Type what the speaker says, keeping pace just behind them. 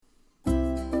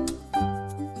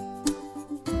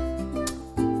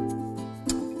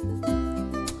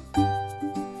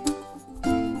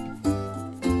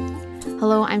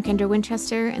Hello, I'm Kendra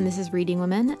Winchester, and this is Reading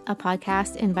Women, a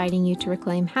podcast inviting you to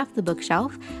reclaim half the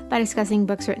bookshelf by discussing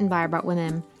books written by or about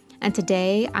women. And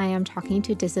today I am talking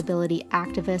to disability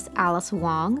activist Alice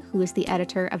Wong, who is the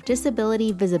editor of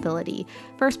Disability Visibility,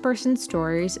 first-person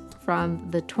stories from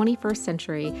the 21st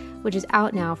century, which is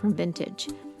out now from Vintage.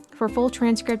 For a full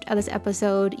transcript of this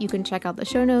episode, you can check out the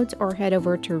show notes or head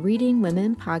over to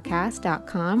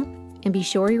readingwomenpodcast.com, and be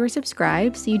sure you are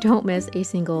subscribed so you don't miss a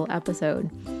single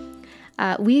episode.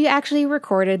 We actually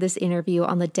recorded this interview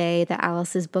on the day that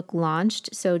Alice's book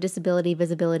launched, so Disability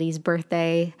Visibility's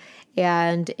birthday,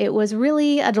 and it was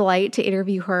really a delight to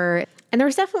interview her. And there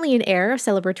was definitely an air of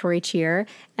celebratory cheer.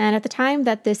 And at the time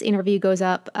that this interview goes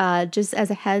up, just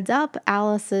as a heads up,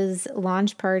 Alice's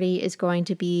launch party is going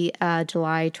to be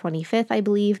July 25th, I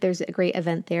believe. There's a great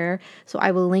event there. So I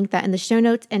will link that in the show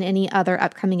notes, and any other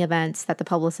upcoming events that the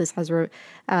publicist has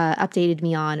updated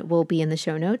me on will be in the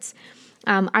show notes.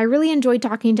 I really enjoyed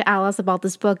talking to Alice about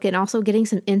this book and also getting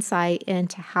some insight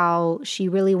into how she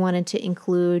really wanted to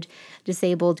include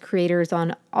disabled creators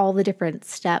on all the different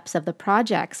steps of the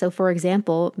project. So, for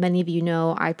example, many of you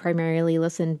know I primarily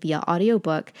listen via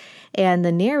audiobook, and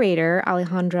the narrator,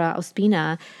 Alejandra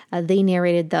Ospina, they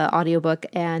narrated the audiobook,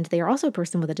 and they are also a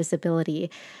person with a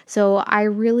disability. So I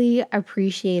really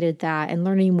appreciated that and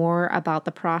learning more about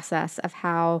the process of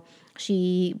how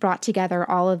she brought together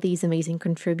all of these amazing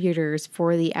contributors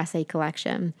for the essay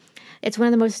collection. It's one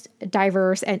of the most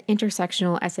diverse and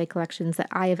intersectional essay collections that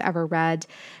I have ever read.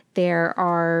 There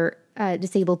are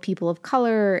disabled people of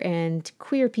color and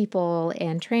queer people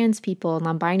and trans people,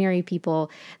 non-binary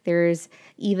people. There's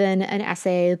even an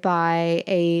essay by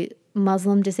a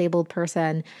Muslim disabled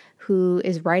person who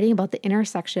is writing about the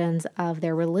intersections of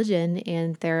their religion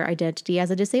and their identity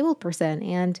as a disabled person.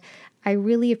 And I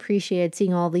really appreciated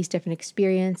seeing all these different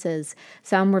experiences.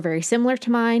 Some were very similar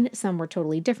to mine, some were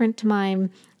totally different to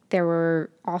mine. There were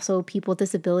also people with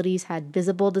disabilities, had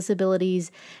visible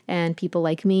disabilities, and people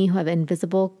like me who have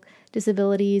invisible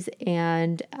disabilities.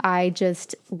 And I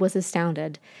just was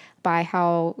astounded by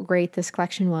how great this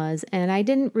collection was. And I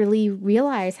didn't really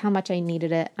realize how much I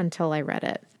needed it until I read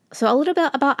it. So a little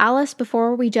bit about Alice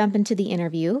before we jump into the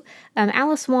interview.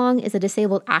 Alice Wong is a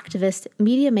disabled activist,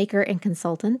 media maker, and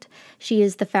consultant. She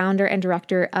is the founder and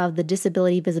director of the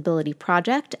Disability Visibility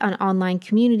Project, an online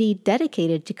community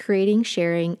dedicated to creating,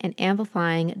 sharing, and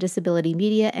amplifying disability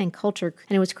media and culture,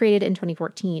 and it was created in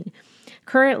 2014.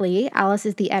 Currently, Alice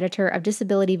is the editor of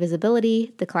Disability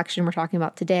Visibility, the collection we're talking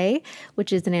about today,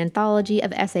 which is an anthology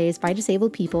of essays by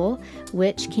disabled people,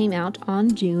 which came out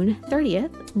on June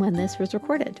 30th when this was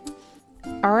recorded.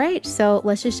 All right, so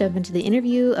let's just jump into the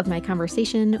interview of my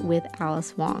conversation with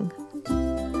Alice Wong.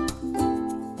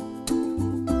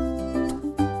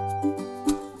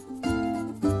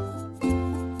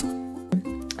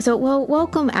 So,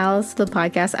 welcome, Alice, to the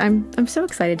podcast. I'm so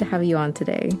excited to have you on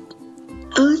today.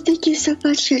 Oh, thank you so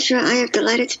much, Kendra. I am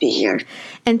delighted to be here.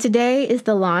 And today is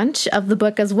the launch of the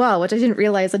book as well, which I didn't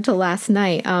realize until last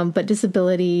night. But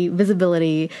Disability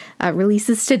Visibility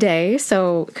releases today,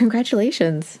 so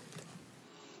congratulations.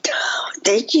 Oh,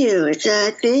 thank you. It's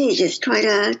a thing. It's quite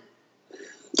a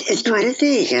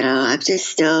thing. I'm just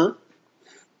still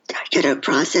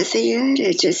processing it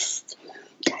and just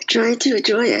trying to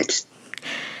enjoy it.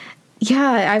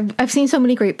 Yeah, I've seen so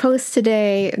many great posts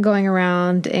today going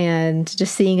around and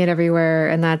just seeing it everywhere,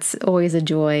 and that's always a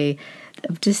joy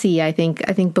to see. I think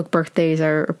book birthdays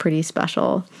are pretty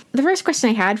special. The first question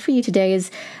I had for you today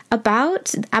is about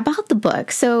the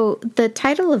book. So the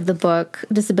title of the book,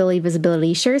 Disability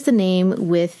Visibility, shares the name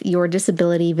with your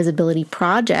Disability Visibility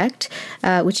Project,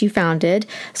 which you founded.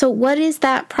 So what is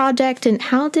that project, and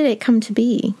how did it come to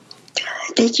be?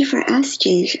 Thank you for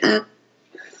asking.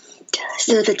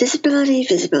 So the Disability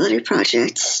Visibility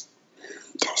Project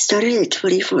started in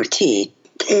 2014.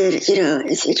 And,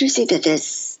 it's interesting that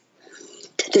this,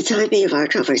 the timing of our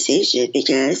conversation,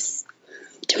 because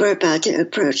we're about to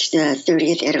approach the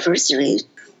 30th anniversary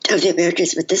of the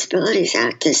Americans with Disabilities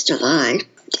Act this July.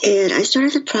 And I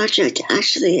started the project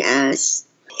actually as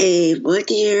a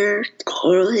one-year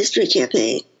oral history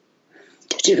campaign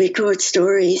to record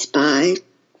stories by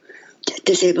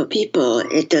disabled people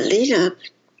in the lead-up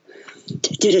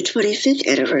to the 25th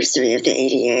anniversary of the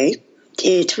ADA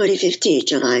in 2015,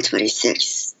 July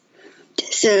 26th.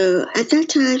 So at that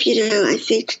time, I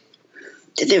think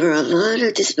that there were a lot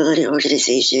of disability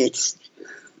organizations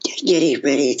getting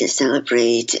ready to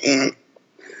celebrate and,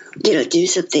 do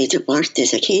something to mark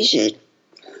this occasion.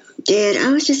 And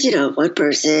I was just, one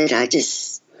person. I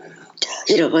just,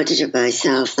 wondered to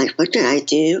myself, like, what can I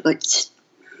do? What's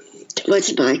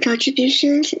my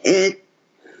contribution? And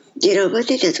one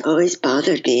thing that's always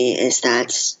bothered me is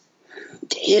that,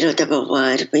 number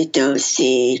one, we don't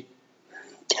see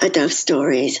enough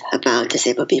stories about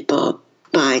disabled people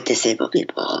by disabled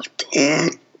people.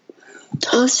 And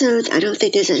also, I don't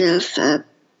think there's enough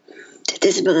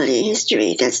disability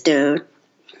history that's known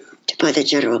by the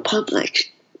general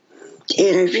public.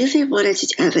 And I really wanted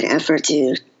to have an effort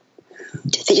to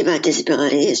think about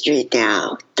disability history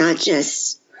now, not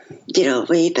just,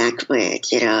 way back when,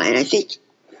 and I think,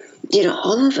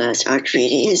 all of us are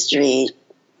creating history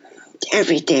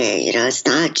every day. It's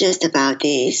not just about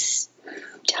these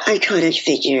iconic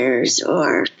figures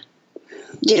or,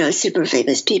 super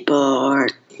famous people or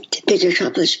big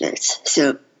accomplishments.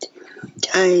 So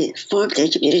I formed a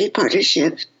community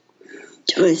partnership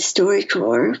with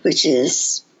StoryCorps, which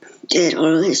is an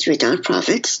oral history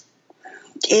nonprofit.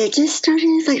 And just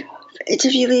started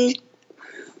interviewing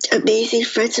amazing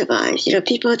friends of mine,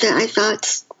 people that I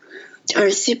thought are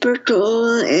super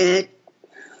cool and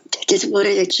just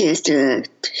wanted a chance to,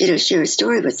 share a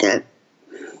story with them.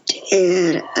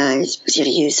 And I was going to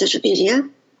use social media,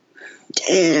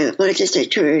 and I wanted just to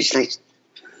encourage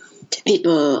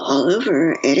people all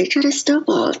over, and it kind of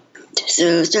snowballed.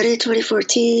 So starting in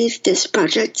 2014, this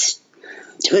project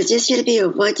was just going to be a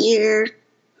 1 year,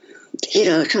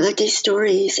 collecting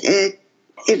stories, and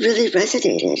it really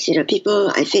resonated. People,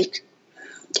 I think,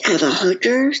 have a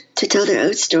hunger to tell their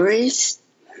own stories,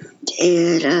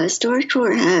 and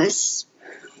StoryCorps has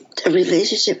a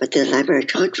relationship with the Library of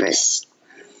Congress.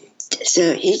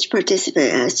 So each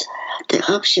participant has the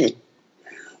option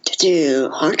to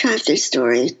archive their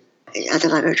story at the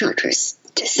Library of Congress.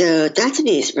 So that to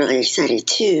me is really exciting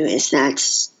too, is that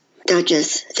not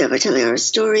just that we're telling our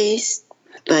stories,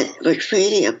 but we're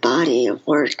creating a body of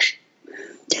work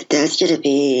that's going to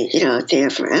be, there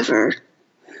forever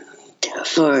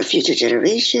for future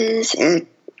generations, and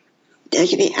that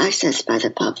can be accessed by the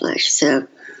public. So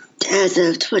as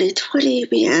of 2020,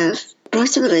 we have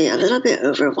approximately a little bit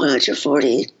over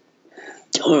 140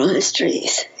 oral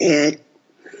histories. And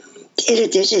in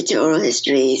addition to oral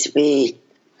histories, we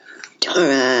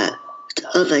are an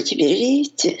online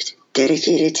community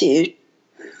dedicated to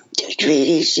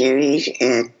creating, sharing,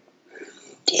 and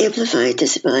amplifying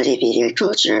disability media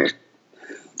culture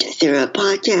through a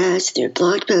podcast, through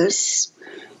blog posts,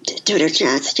 Twitter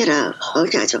chats, all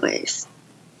kinds of ways.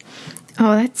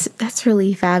 Oh, that's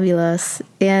really fabulous.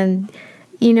 And,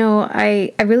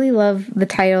 I really love the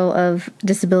title of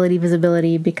Disability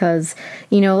Visibility because,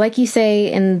 like you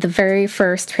say in the very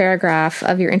first paragraph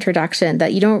of your introduction,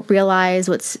 that you don't realize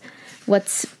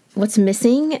what's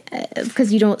missing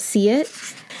because you don't see it.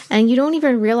 And you don't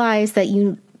even realize that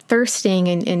you thirsting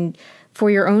and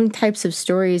for your own types of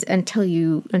stories until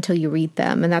you read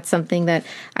them. And that's something that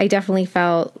I definitely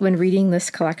felt when reading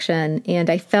this collection. And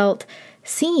I felt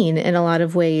seen in a lot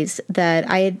of ways that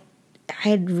I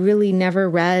had really never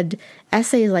read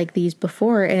essays like these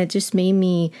before. And it just made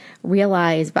me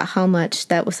realize about how much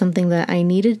that was something that I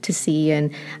needed to see.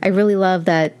 And I really love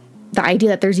that the idea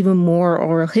that there's even more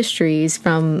oral histories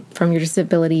from your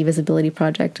Disability Visibility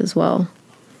Project as well.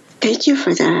 Thank you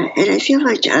for that. And I feel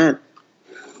like,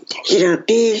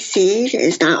 being seen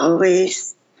is not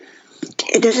always,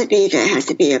 it doesn't mean that it has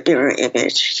to be a mirror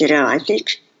image. I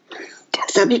think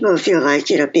some people feel like,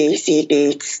 being seen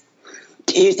means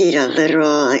you need a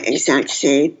literal, exact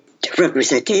same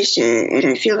representation. And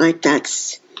I feel like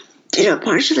that's,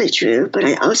 partially true. But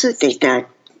I also think that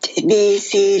being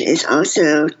seen is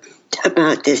also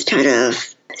about this kind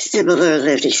of similar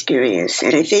lived experience.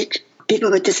 And I think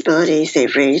people with disabilities, they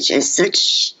range in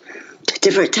such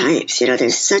different types.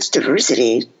 There's such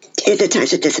diversity in the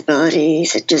types of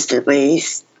disabilities and just the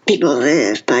ways people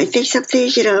live. But I think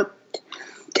something,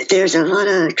 there's a lot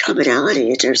of commonality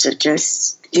in terms of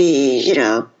just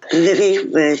the,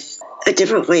 living with a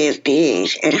different way of being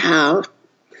and how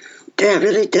that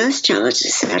really does challenge the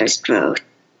status quo.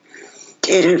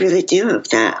 And I really do hope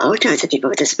that all kinds of people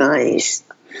with disabilities,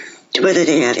 whether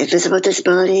they have invisible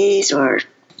disabilities or,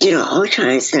 all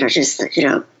kinds that are just,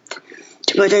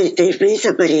 whether they read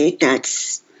somebody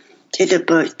that's in the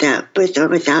book that with or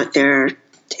without their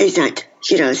exact,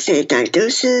 same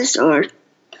diagnosis or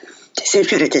the same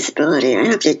kind of disability, I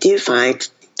hope they do find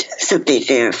something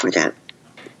there for them.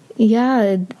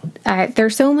 Yeah,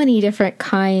 there's so many different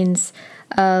kinds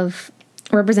of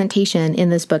representation in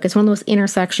this book. It's one of the most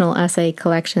intersectional essay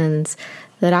collections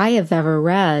that I have ever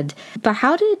read. But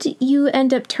how did you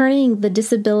end up turning the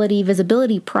Disability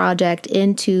Visibility Project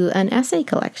into an essay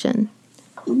collection?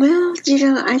 Well,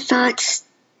 I thought,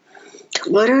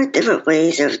 what are different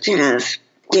ways of kind of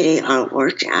getting our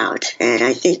work out? And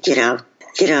I think,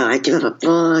 I do have a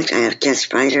blog, I have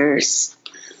guest writers,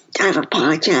 I have a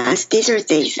podcast. These are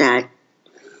things that,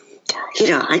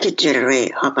 I could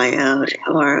generate on my own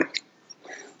or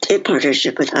in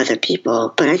partnership with other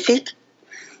people. But I think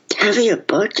having a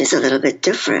book is a little bit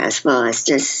different as well. It's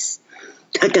just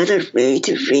another way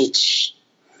to reach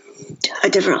a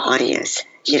different audience.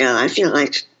 I feel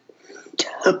like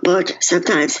a book,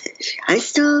 sometimes I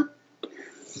still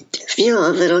feel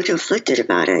a little conflicted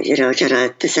about it, kind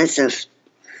of the sense of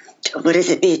what does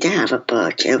it mean to have a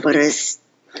book, and what is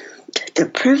the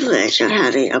privilege of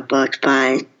having a book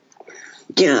by,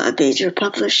 a major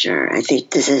publisher. I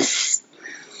think this is,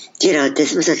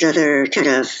 this was another kind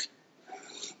of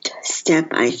step,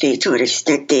 I think, toward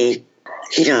extending,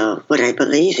 what I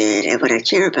believe in and what I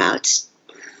care about.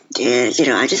 And,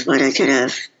 I just want to kind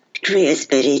of create as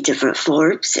many different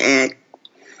forms and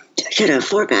kind of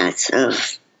formats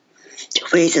of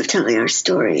ways of telling our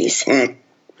stories. And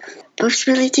books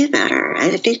really do matter.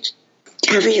 I think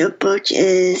having a book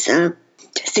is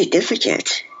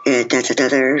significant. And that's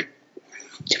another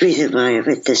reason why I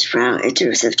went this route in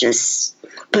terms of just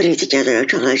putting together a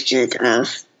collection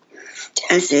of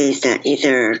essays that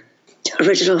either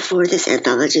original for this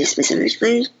anthology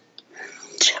specifically,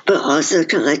 but also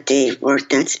collecting work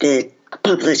that's been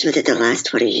published within the last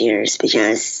 20 years,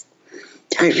 because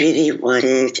I really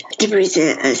wanted to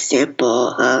present a sample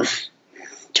of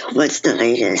what's the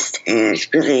latest and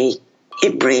really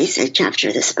embrace and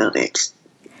capture this moment.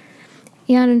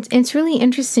 Yeah, and it's really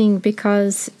interesting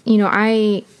because,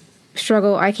 I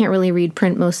struggle. I can't really read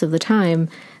print most of the time.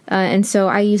 And so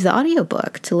I use the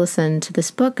audiobook to listen to this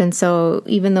book. And so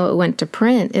even though it went to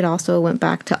print, it also went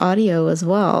back to audio as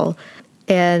well.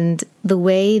 And the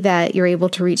way that you're able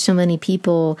to reach so many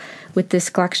people with this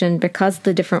collection, because of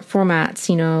the different formats,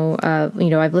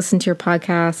 I've listened to your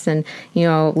podcast and,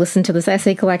 listened to this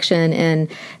essay collection, and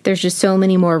there's just so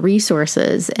many more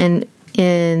resources. And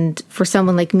for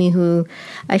someone like me who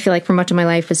I feel like for much of my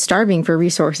life is starving for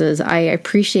resources, I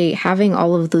appreciate having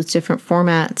all of those different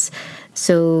formats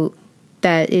so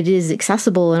that it is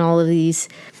accessible in all of these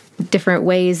different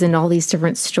ways and all these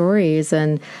different stories.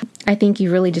 And I think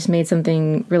you really just made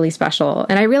something really special.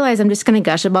 And I realize I'm just going to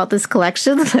gush about this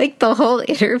collection like the whole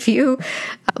interview,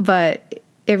 but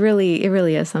it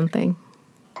really is something.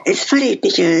 It's funny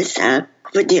because I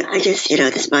guess,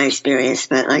 this is my experience,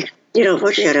 but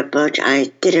working on a book,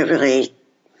 I didn't really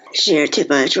share too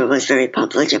much or was very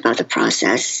public about the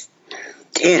process.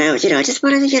 And I just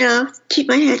wanted to, keep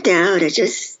my head down and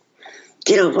just,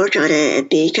 work on it and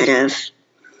be kind of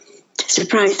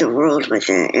surprise the world with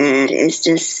it. And it's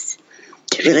just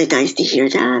really nice to hear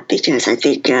that, because I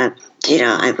think,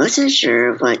 I wasn't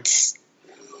sure what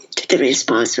the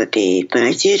response would be, but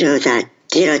I do know that,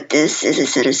 this is a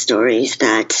set of stories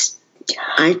that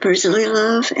I personally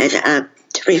love and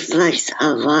reflects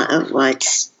a lot of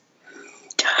what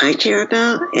I care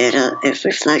about, and it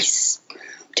reflects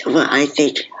what I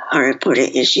think are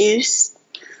important issues,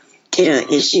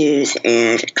 issues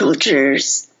and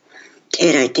cultures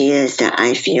and ideas that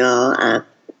I feel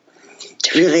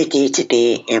really need to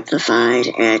be amplified.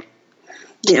 And,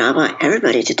 I want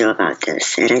everybody to know about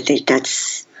this. And I think that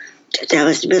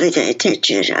was really the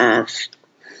intention of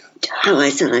how I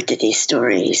selected these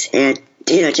stories. And,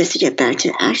 just to get back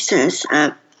to access,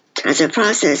 as a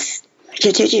process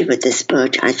continued with this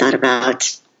book, I thought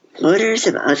about what are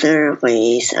some other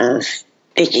ways of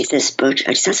making this book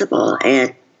accessible.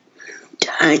 And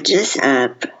I just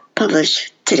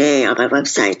published today on my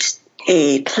website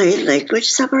a plain language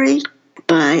summary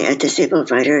by a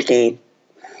disabled writer named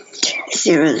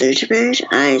Sarah Lugeman.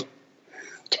 I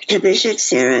commissioned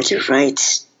Sarah to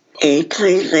write a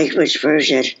plain language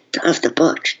version of the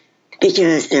book,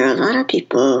 because there are a lot of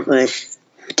people with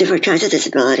different kinds of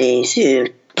disabilities who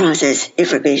process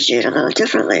information a little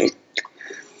differently.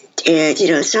 And,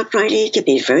 some writing can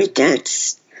be very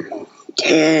dense,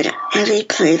 and having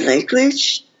plain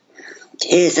language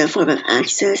is a form of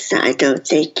access that I don't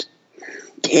think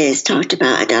is talked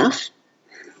about enough.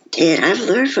 And I've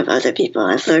learned from other people.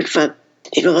 I've learned from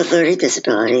people with learning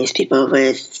disabilities, people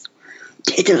with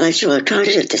intellectual and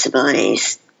cognitive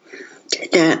disabilities,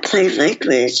 that plain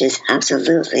language is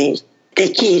absolutely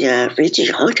the key to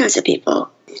reaching all kinds of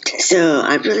people. So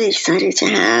I'm really excited to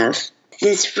have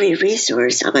this free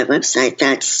resource on my website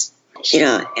that's,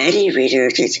 any reader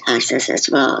can access as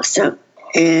well. So,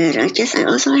 and I guess I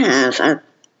also have, in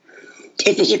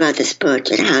thinking about this book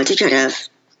and how to kind of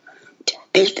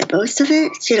make the most of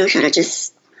it, kind of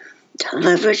just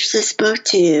leverage this book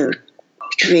to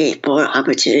create more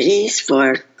opportunities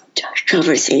for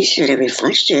conversation and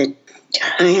reflection.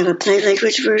 I have a plain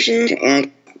language version,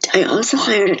 and I also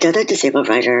hired another disabled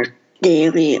writer,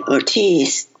 Naomi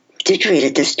Ortiz, to create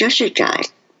a discussion guide.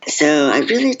 So I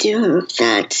really do hope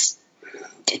that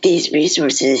these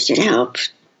resources can help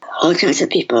all kinds of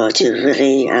people to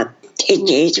really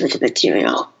engage with the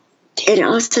material. And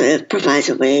also it provides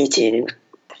a way to,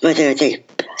 whether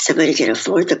somebody can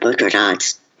afford the book or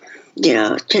not,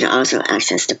 can also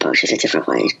access the book in a different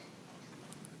way.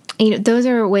 Those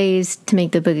are ways to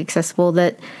make the book accessible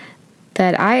that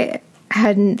I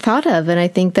hadn't thought of. And I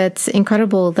think that's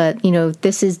incredible that,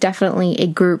 this is definitely a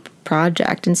group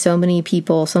project and so many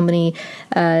people, so many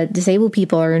disabled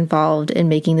people are involved in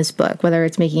making this book, whether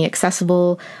it's making it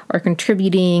accessible or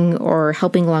contributing or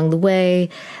helping along the way.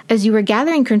 As you were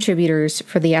gathering contributors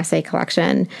for the essay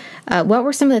collection, what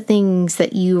were some of the things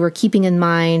that you were keeping in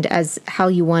mind as how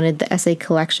you wanted the essay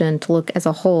collection to look as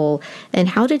a whole? And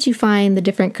how did you find the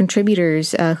different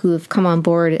contributors who have come on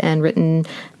board and written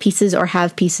pieces or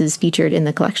have pieces featured in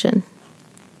the collection?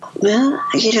 Well,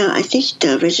 I think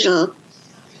the original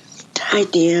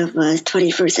idea was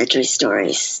 21st century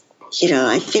stories.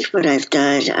 I think what I've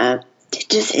done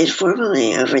just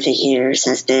informally over the years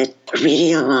has been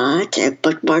reading a lot and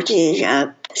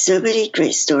bookmarking so many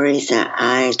great stories that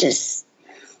I just,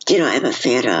 I'm a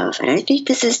fan of. And I think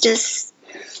this is just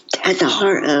at the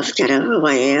heart of kind of who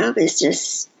I am, is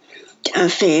just a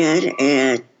fan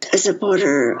and a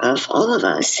supporter of all of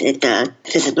us in the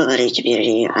disability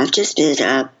community. I've just been,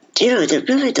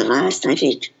 the last, I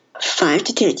think, 5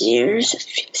 to 10 years,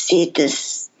 I've seen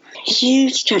this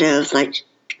huge kind of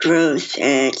growth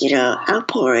and,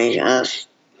 outpouring of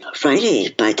writing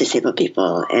by disabled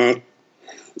people. And,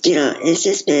 it's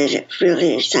just been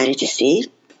really exciting to see.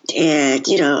 And,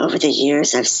 over the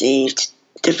years, I've saved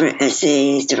different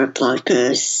essays, different blog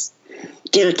posts,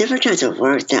 different kinds of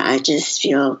work that I just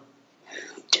feel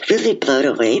really blown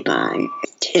away by.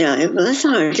 It was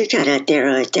hard to kind of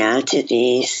narrow it down to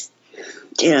these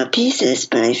pieces,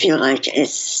 but I feel like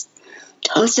it's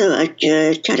also a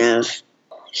good kind of,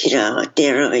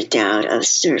 narrowing down of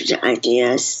certain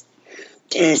ideas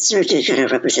and certain kind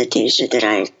of representation that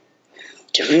I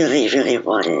really, really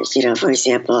wanted. For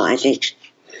example, I think,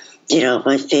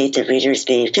 one thing the readers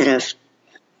may kind of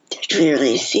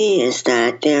clearly see is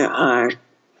that there are,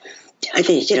 I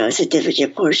think, a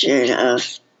significant portion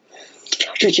of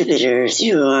contributors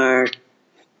who are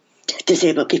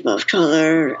disabled people of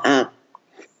color,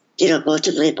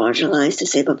 multiply marginalized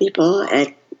disabled people.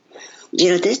 And,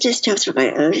 this just comes from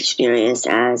my own experience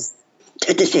as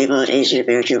a disabled Asian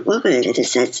American woman, in the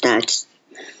sense that,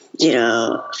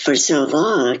 for so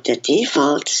long, the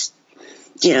default,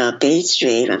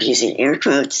 mainstream, I'm using air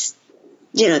quotes,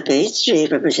 mainstream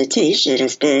representation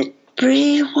has been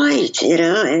pretty white,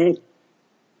 and,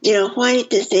 white,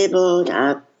 disabled,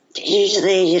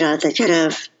 usually, the kind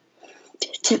of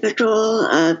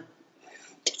typical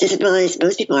disabilities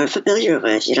most people are familiar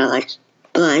with, like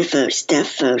blind folks, deaf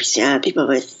folks, people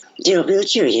with,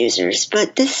 wheelchair users.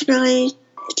 But this really,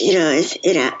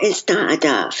 it's not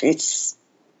enough. It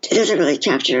doesn't really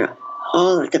capture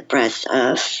all of the breadth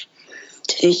of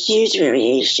the huge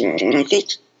variation. And I think,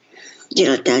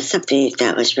 that's something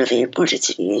that was really important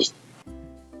to me.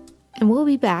 And we'll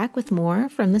be back with more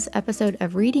from this episode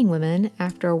of Reading Women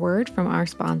after a word from our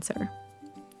sponsor.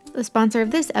 The sponsor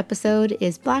of this episode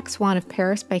is Black Swan of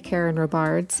Paris by Karen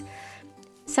Robards.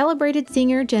 Celebrated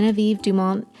singer Genevieve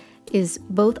Dumont is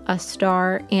both a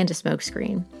star and a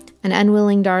smokescreen. An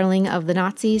unwilling darling of the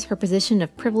Nazis, her position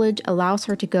of privilege allows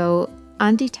her to go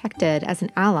undetected as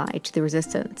an ally to the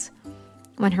resistance.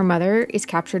 When her mother is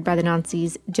captured by the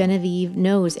Nazis, Genevieve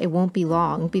knows it won't be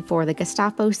long before the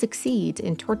Gestapo succeeds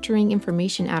in torturing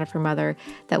information out of her mother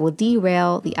that will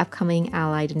derail the upcoming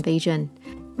Allied invasion.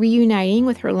 Reuniting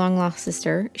with her long-lost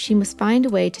sister, she must find a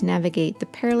way to navigate the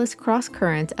perilous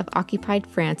cross-currents of occupied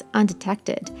France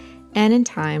undetected and in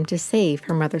time to save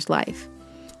her mother's life.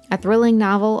 A thrilling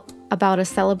novel about a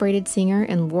celebrated singer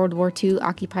in World War II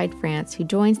occupied France who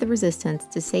joins the resistance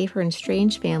to save her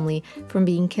estranged family from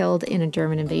being killed in a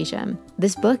German invasion.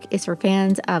 This book is for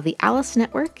fans of the Alice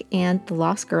Network and The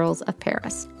Lost Girls of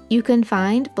Paris. You can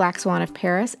find Black Swan of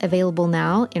Paris available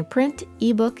now in print,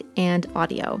 ebook, and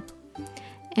audio.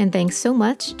 And thanks so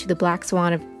much to Black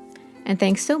Swan of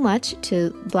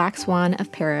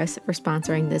Paris for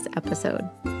sponsoring this episode.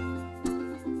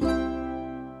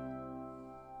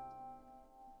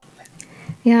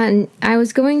 Yeah, and I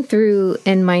was going through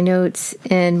in my notes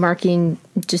and marking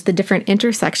just the different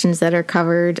intersections that are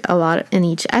covered a lot in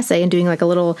each essay, and doing like a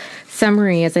little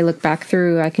summary as I look back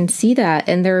through, I can see that.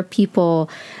 And there are people,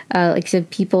 like I said,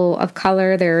 people of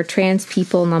color, there are trans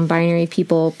people, non-binary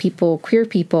people, queer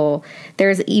people.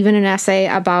 There's even an essay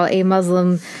about a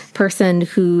Muslim person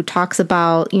who talks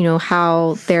about,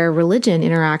 how their religion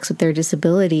interacts with their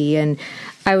disability. And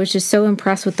I was just so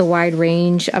impressed with the wide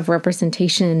range of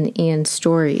representation and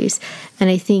stories. And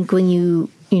I think when you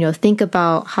think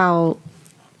about how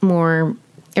more,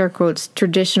 air quotes,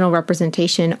 traditional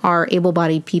representation are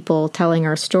able-bodied people telling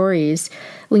our stories,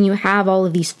 when you have all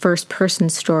of these first-person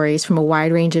stories from a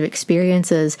wide range of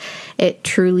experiences, it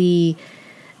truly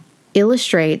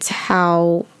illustrates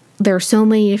how there are so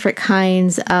many different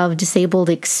kinds of disabled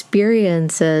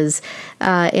experiences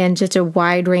and just a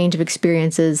wide range of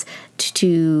experiences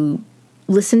to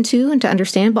listen to and to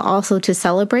understand, but also to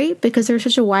celebrate, because there's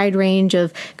such a wide range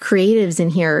of creatives in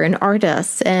here and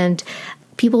artists and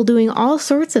people doing all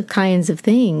sorts of kinds of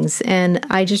things. And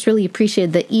I just really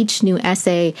appreciated that each new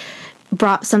essay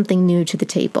brought something new to the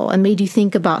table and made you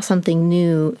think about something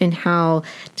new in how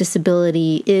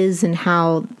disability is and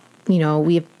how,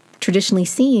 we have traditionally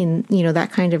seen,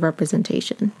 that kind of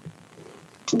representation.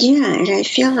 Yeah, and I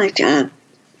feel like I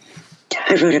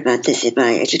wrote about this in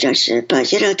my introduction, but,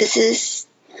 this is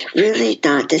really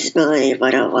not Disability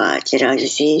 101. You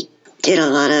see, did a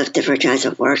lot of different kinds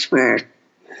of work where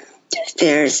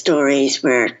there are stories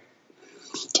where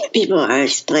people are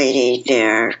explaining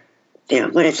their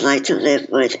what it's like to live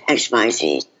with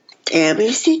XYZ. And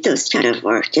we've seen those kind of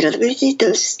work, we've seen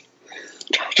those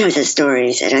kinds of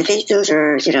stories, and I think those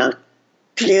are,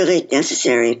 clearly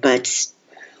necessary, but,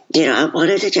 I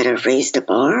wanted to kind of raise the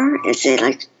bar and say,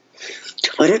 like,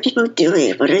 what are people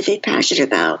doing? What are they passionate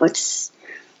about? What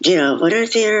are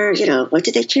their, what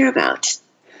do they care about?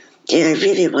 And I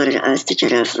really wanted us to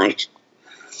kind of, like,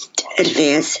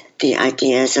 advance the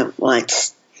ideas of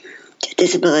what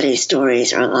disability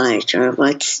stories are like, or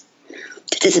what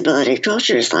disability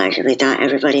culture is like. I mean, not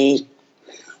everybody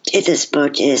in this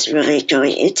book is really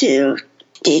going into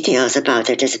details about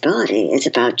their disability. It's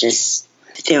about just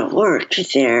their work,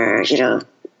 their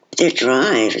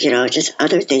drive, just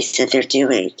other things that they're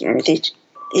doing. And I think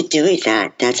in doing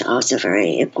that, that's also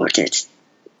very important.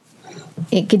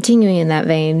 Continuing in that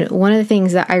vein, one of the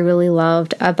things that I really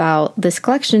loved about this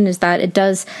collection is that it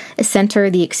does center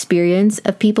the experience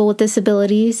of people with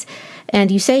disabilities.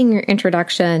 And you say in your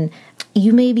introduction,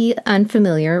 you may be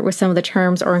unfamiliar with some of the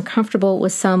terms or uncomfortable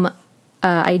with some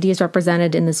ideas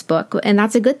represented in this book, and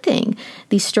that's a good thing.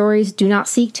 These stories do not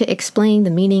seek to explain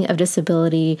the meaning of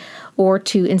disability or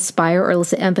to inspire or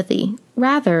elicit empathy.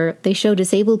 Rather, they show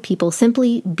disabled people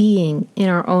simply being, in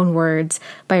our own words,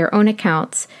 by our own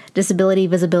accounts. Disability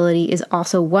visibility is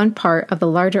also one part of the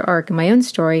larger arc in my own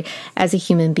story as a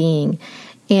human being.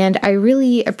 And I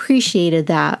really appreciated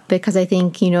that, because I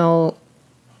think, all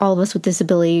of us with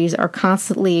disabilities are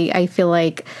constantly, I feel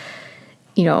like,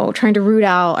 trying to root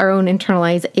out our own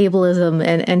internalized ableism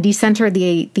and decenter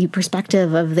the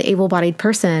perspective of the able-bodied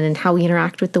person and how we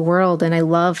interact with the world. And I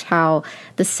loved how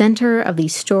the center of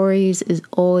these stories is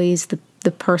always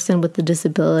the person with the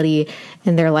disability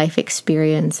and their life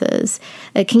experiences.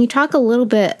 Can you talk a little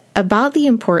bit about the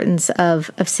importance of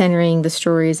centering the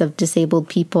stories of disabled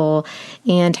people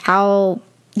and how,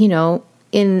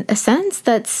 in a sense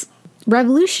that's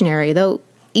revolutionary, though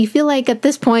you feel like at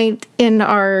this point in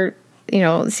our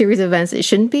series of events, it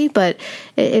shouldn't be, but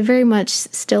it very much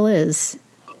still is.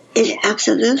 It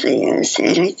absolutely is.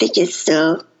 And I think it's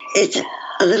a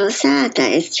little sad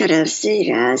that it's kind of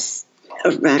seen as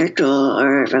radical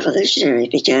or revolutionary,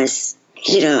 because,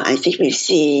 I think we've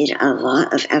seen a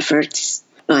lot of efforts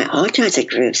by all kinds of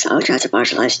groups, all kinds of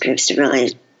marginalized groups to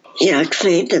really,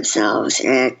 claim themselves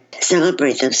and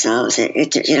celebrate themselves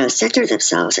and, center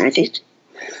themselves. And I think,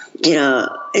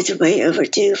 it's way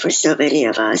overdue for so many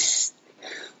of us.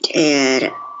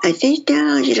 And I think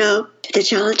now, the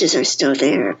challenges are still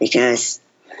there because,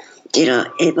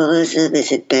 ableism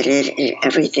is embedded in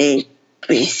everything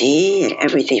we see and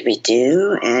everything we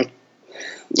do. And,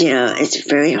 it's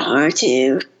very hard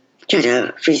to kind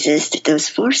of resist those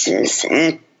forces.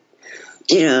 And,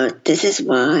 this is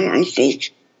why I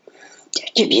think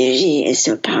community is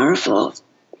so powerful,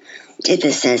 in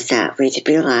the sense that we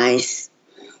realize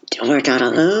we're not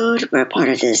alone, we're part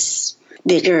of this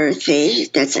bigger thing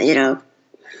that's,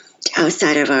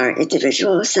 outside of our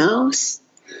individual selves,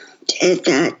 and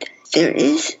that there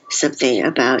is something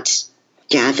about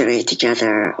gathering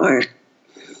together or,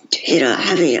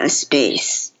 having a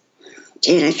space.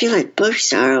 And I feel like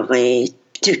books are a way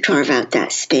to carve out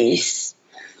that space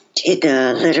in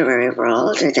the literary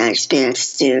world, and that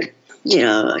expands to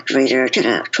greater kind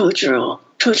of cultural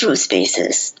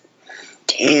spaces.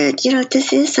 And,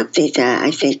 this is something that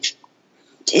I think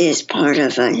is part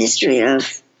of a history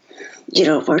of,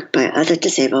 work by other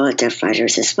disabled and deaf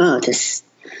writers as well. This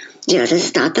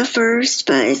is not the first,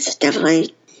 but it's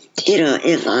definitely,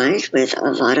 in line with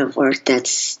a lot of work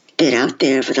that's been out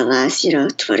there for the last,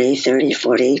 20, 30,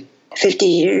 40, 50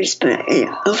 years. But it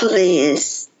hopefully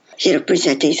is,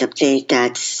 presenting something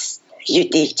that's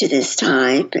unique to this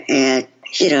time. And,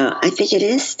 I think it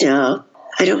is still,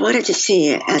 I don't want it to see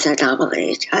it as an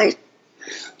anomaly. I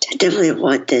definitely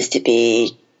want this to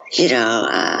be,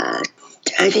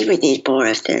 I think we need more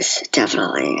of this,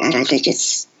 definitely. And I think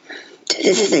this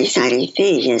is the exciting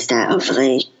thing, is that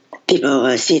hopefully people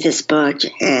will see this book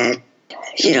and,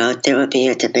 there will be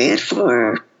a demand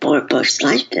for more books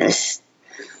like this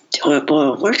or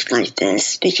more works like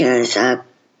this, because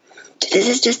this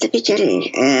is just the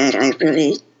beginning. And I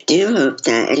really do hope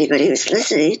that anybody who's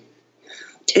listening,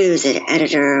 who's an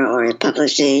editor or in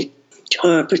publishing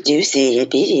or producing in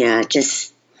media,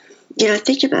 just,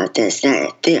 think about this,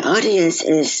 that the audience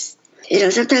is,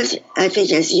 sometimes I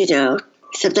think, as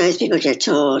sometimes people get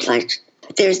told, like,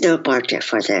 there's no market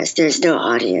for this, there's no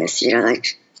audience,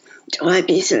 like, why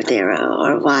be so narrow,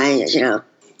 or why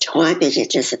make it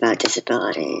just about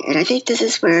disability? And I think this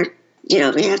is where,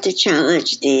 we have to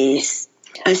challenge these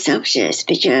assumptions,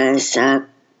 because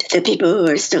the people who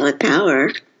are still in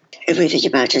power, if we think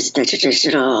about just the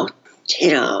traditional,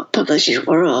 publishing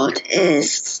world,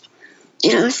 is,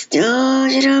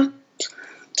 still,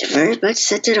 very much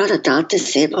centered on a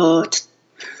non-disabled,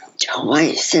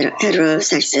 white,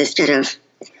 heterosexist kind of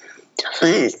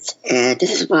lens. And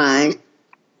this is why,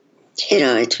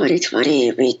 in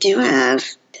 2020, we do have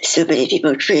so many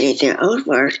people creating their own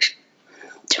work,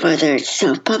 whether it's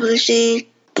self-publishing,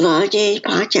 blogging,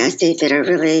 podcasting, that are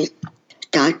really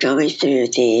not going through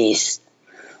these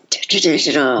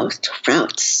traditional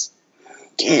routes.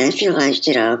 And I feel like,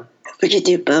 we could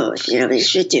do both, we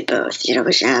should do both,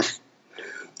 we should have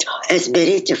as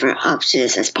many different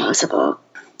options as possible.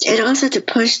 And also to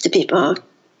push the people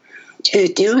who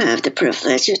do have the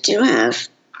privilege, who do have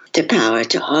the power,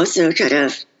 to also kind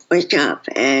of wake up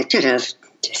and kind of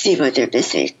see what they're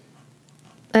missing.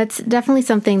 That's definitely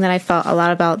something that I felt a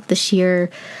lot about this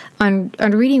year. On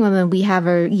Reading Women, we have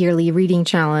a yearly reading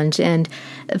challenge, and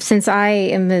since I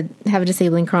have a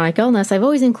disabling chronic illness, I've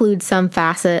always included some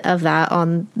facet of that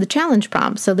on the challenge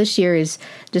prompt. So this year is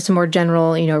just a more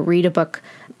general, read a book,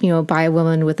 by a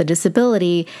woman with a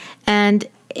disability, and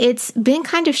it's been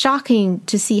kind of shocking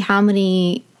to see how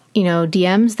many,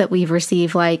 DMs that we've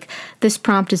received, like, this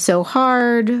prompt is so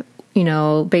hard,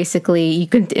 basically you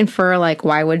can infer, like,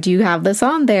 why would you have this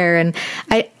on there? And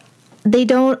they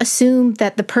don't assume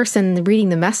that the person reading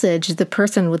the message is the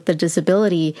person with the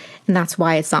disability, and that's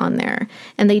why it's on there.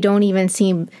 And they don't even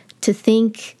seem to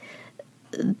think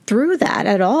through that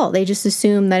at all. They just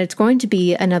assume that it's going to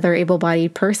be another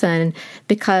able-bodied person,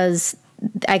 because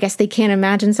I guess they can't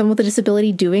imagine someone with a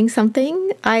disability doing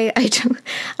something. I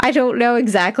don't know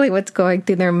exactly what's going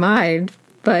through their mind,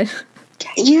 but...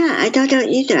 Yeah, I don't know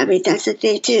either. I mean, that's the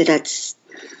thing, too. That's,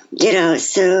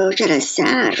 so kind of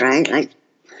sad, right? Like,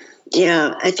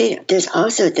 I think there's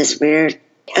also this weird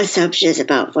assumptions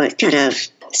about what kind of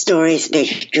stories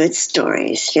make good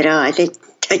stories. I think,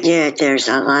 again, there's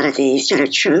a lot of these kind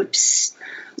of tropes,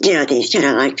 these kind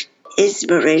of, like,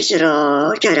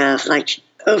 inspirational, kind of, like,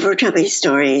 overcoming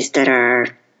stories that are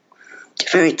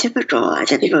very typical. I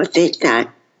think people think that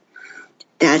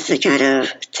that's the kind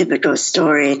of typical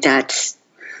story that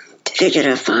they're going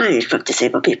to find from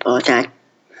disabled people, that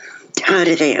how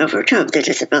do they overcome their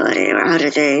disability, or how do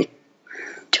they,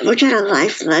 what kind of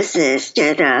life lessons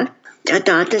can a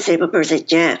non-disabled person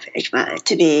get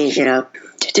to be,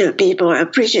 to be more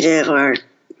appreciative, or,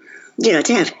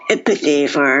 to have empathy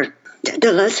for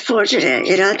the less fortunate.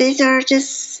 These are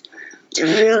just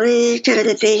really kind of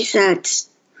the things that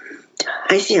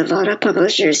I see a lot of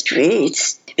publishers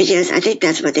create, because I think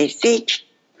that's what they think,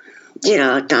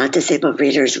 non-disabled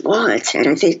readers want. And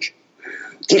I think,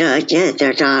 again,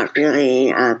 they're not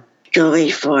really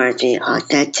going for the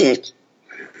authentic,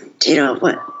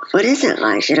 what is it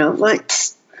like?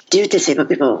 What do disabled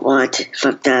people want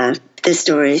from the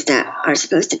stories that are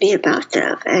supposed to be about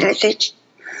them? And I think,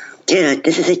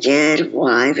 this is again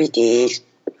why we need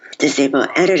disabled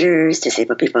editors,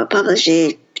 disabled people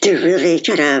publishing, to really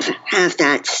kind of have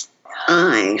that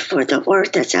eye for the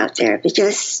work that's out there,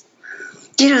 because,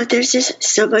 there's just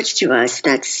so much to us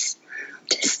that's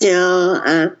still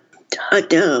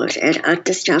unknown and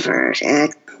undiscovered,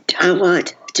 and I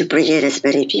want to bring in as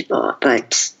many people,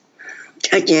 but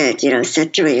again,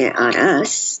 centering it on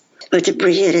us, but to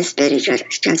bring in as many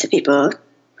kinds of people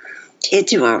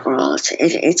into our world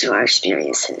and into our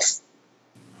experiences.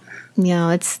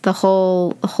 It's the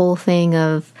whole thing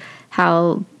of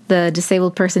how the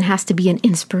disabled person has to be an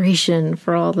inspiration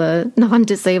for all the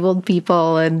non-disabled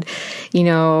people. And,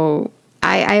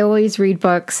 I always read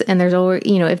books, and there's always,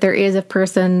 if there is a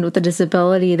person with a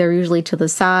disability, they're usually to the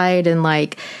side and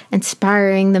like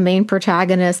inspiring the main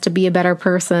protagonist to be a better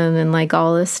person and like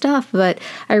all this stuff. But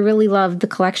I really love the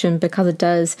collection because it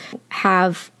does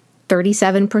have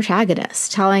 37 protagonists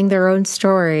telling their own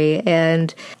story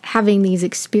and having these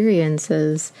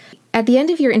experiences. At the end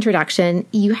of your introduction,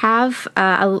 you have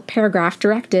a paragraph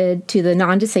directed to the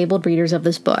non-disabled readers of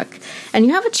this book. And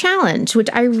you have a challenge, which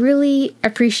I really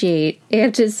appreciate.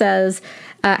 It just says,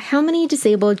 how many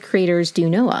disabled creators do you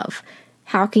know of?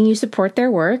 How can you support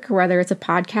their work, whether it's a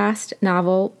podcast,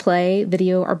 novel, play,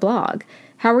 video, or blog?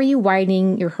 How are you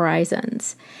widening your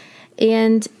horizons?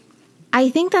 And I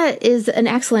think that is an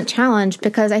excellent challenge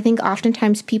because I think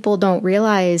oftentimes people don't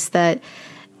realize that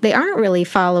they aren't really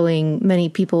following many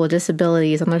people with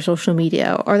disabilities on their social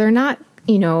media, or they're not,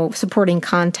 supporting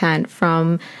content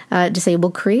from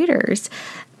disabled creators.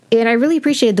 And I really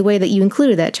appreciate the way that you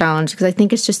included that challenge because I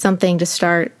think it's just something to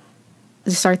start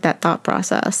that thought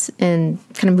process and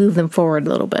kind of move them forward a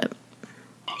little bit.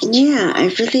 Yeah,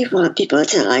 I really want people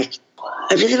to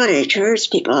I really want to encourage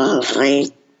people,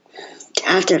 hopefully,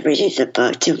 after reading the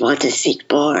book, to want to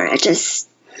seek more. I just,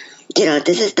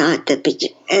 this is not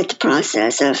the end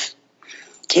process of,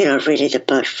 reading the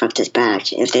book front to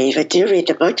back, if they even do read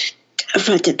the book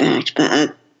front to back.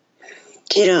 But,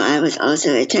 I was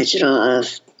also intentional of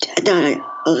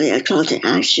not only a call to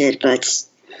action, but,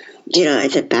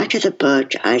 at the back of the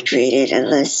book, I created a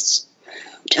list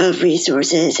of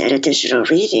resources and additional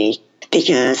reading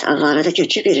because a lot of the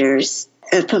contributors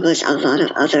have published a lot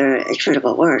of other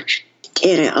incredible work.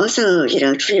 And I also,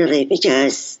 clearly,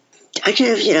 because I could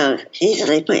have,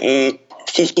 easily put in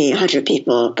 50, 100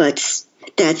 people, but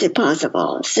that's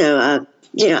impossible. So,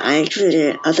 I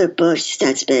included other books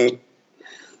that's been,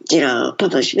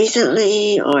 published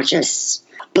recently, or just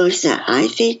books that I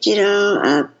think,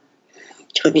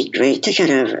 would be great to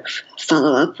kind of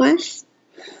follow up with.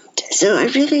 So I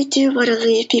really do want to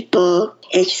leave people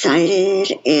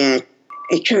excited and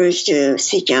encouraged to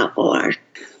seek out more.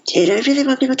 And I really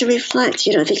want people to reflect,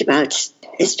 think about,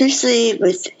 especially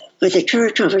with the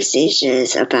current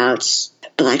conversations about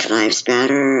Black Lives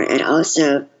Matter and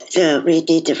also the We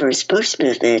Need Diverse Books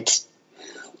movement.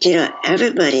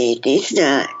 Everybody needs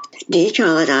to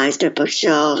decolonize their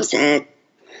bookshelves and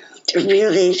to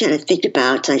really kind of think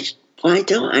about, why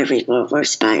don't I read more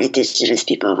works by Indigenous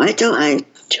people? Why don't I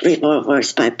read more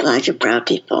works by Black and Brown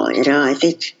people? I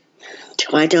think,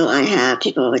 why don't I have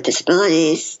people with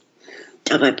disabilities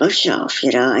on my bookshelf?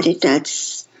 I think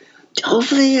that's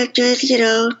hopefully a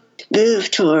good,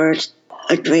 move toward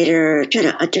a greater kind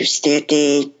of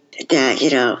understanding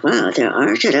that, wow, there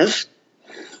are kind of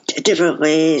different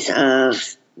ways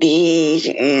of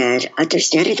being and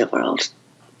understanding the world.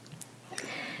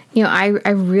 I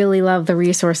really love the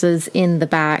resources in the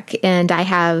back, and I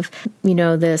have,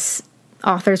 this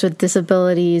authors with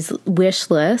disabilities wish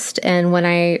list. And when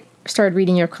I started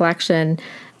reading your collection,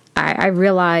 I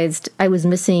realized I was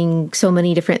missing so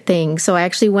many different things. So I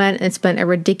actually went and spent a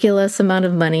ridiculous amount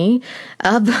of money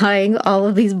buying all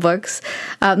of these books.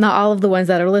 Not all of the ones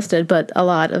that are listed, but a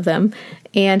lot of them.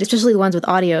 And especially the ones with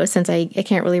audio, since I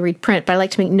can't really read print, but I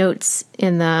like to make notes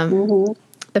in the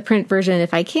print version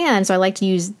if I can. So I like to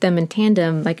use them in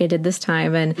tandem like I did this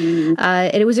time. And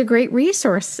it was a great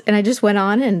resource. And I just went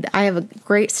on and I have a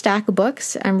great stack of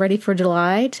books. I'm ready for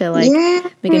July to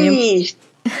make an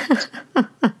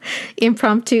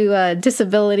impromptu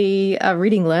disability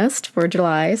reading list for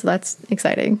July. So that's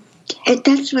exciting. And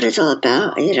that's what it's all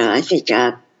about. I think,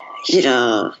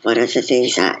 one of the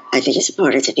things that I think is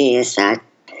important to me is that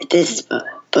this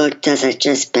book doesn't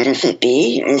just benefit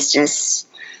me. It's just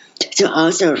to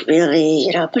also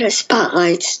really, put a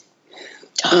spotlight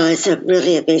on some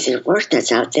really amazing work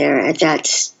that's out there. And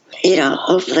that's,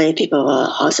 hopefully people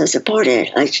will also support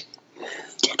it like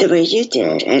the way you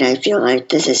did. And I feel like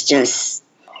this is just,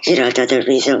 another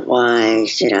reason why,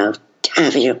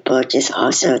 having a book is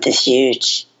also this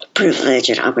huge privilege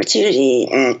and opportunity.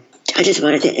 And I just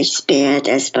wanted to expand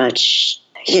as much,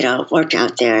 work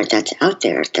out there that's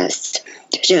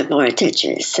to get more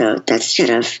attention. So that's kind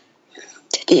of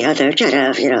the other kind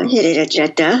of, hidden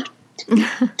agenda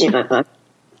in my book.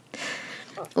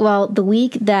 Well, the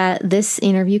week that this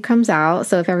interview comes out,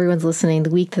 so if everyone's listening, the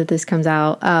week that this comes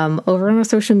out, over on our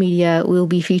social media, we'll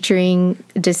be featuring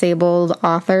disabled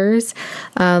authors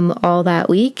all that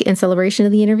week in celebration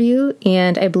of the interview.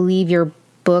 And I believe your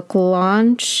book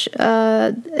launch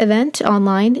event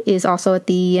online is also at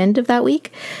the end of that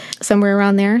week, somewhere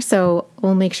around there. So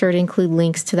we'll make sure to include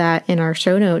links to that in our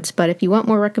show notes. But if you want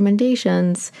more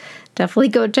recommendations, definitely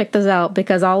go check those out,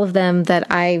 because all of them that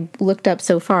I looked up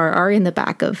so far are in the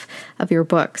back of your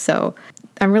book. So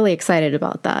I'm really excited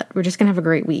about that. We're just going to have a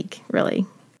great week, really.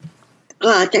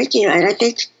 Well, thank you. And I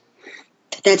think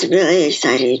that's really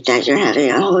exciting that you're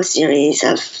having a whole series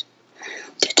of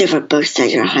different books that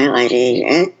you're highlighting,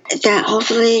 and that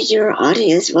hopefully your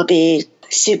audience will be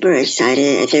super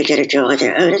excited and they're going to go on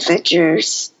their own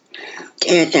adventures,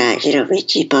 and that, we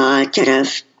keep on kind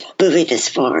of moving this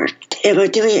forward. And we're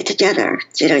doing it together.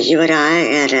 You and I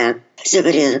and so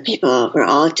many other people, we're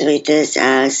all doing this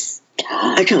as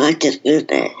a collective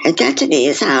movement. And that to me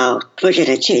is how we're going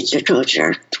to change the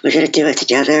culture. We're going to do it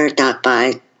together, not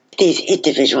by these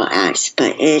individual acts,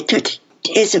 but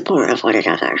in support of one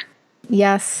another.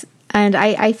 Yes. And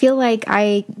I feel like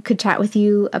I could chat with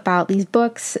you about these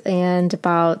books and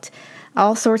about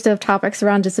all sorts of topics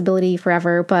around disability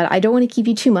forever, but I don't want to keep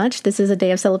you too much. This is a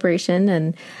day of celebration,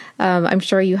 and I'm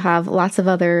sure you have lots of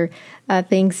other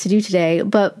things to do today.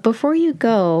 But before you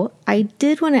go, I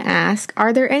did want to ask,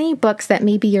 are there any books that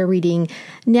maybe you're reading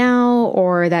now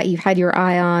or that you've had your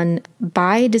eye on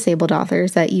by disabled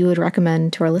authors that you would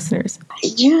recommend to our listeners?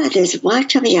 Yeah, there's one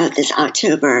coming out this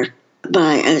October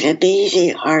by an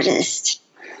amazing artist.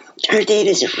 Her name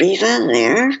is Riva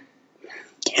Leher,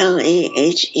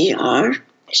 Leher.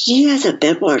 She has a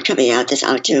memoir coming out this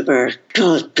October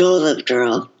called Golem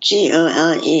Girl,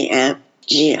 Golemgirl.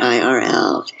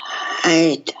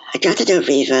 I got to know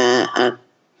Riva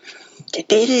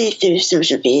mainly through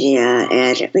social media,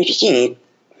 and we became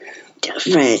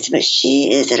friends, but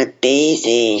she is an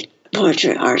amazing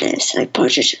portrait artist. Like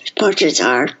portraits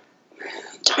are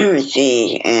her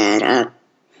thing, and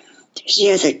she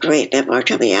has a great memoir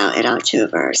coming out in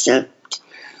October, so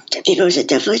people should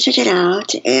definitely check it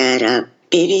out, and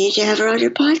maybe you can have her on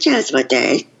your podcast one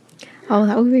day. Oh,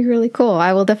 that would be really cool.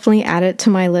 I will definitely add it to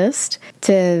my list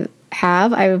to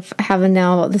have. I have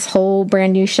now this whole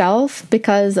brand new shelf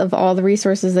because of all the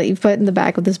resources that you've put in the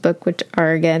back of this book, which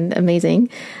are, again, amazing.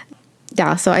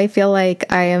 Yeah, so I feel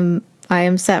like I am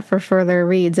set for further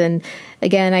reads. And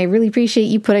again, I really appreciate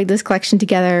you putting this collection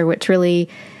together, which really,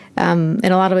 in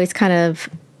a lot of ways, kind of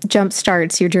jump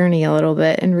starts your journey a little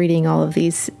bit and reading all of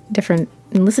these different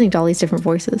and listening to all these different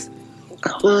voices.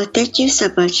 Well, thank you so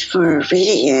much for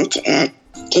reading it and,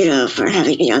 for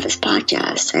having me on this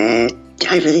podcast. And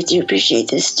I really do appreciate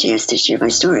this chance to share my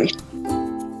story.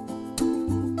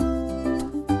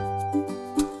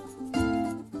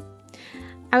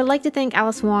 I would like to thank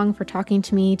Alice Wong for talking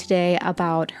to me today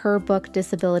about her book,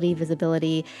 Disability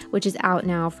Visibility, which is out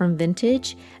now from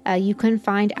Vintage. You can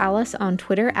find Alice on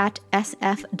Twitter at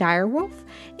sfdirewolf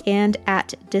and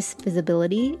at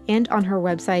disvisibility, and on her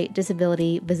website,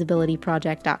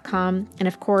 disabilityvisibilityproject.com. And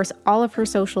of course, all of her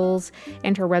socials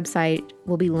and her website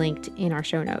will be linked in our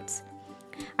show notes.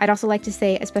 I'd also like to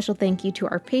say a special thank you to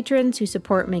our patrons whose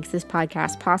support makes this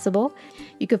podcast possible.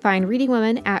 You can find Reading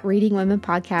Women at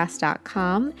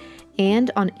readingwomenpodcast.com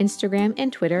and on Instagram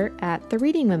and Twitter at The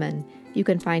Reading Women. You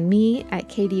can find me at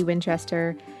KD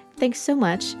Winchester. Thanks so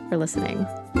much for listening.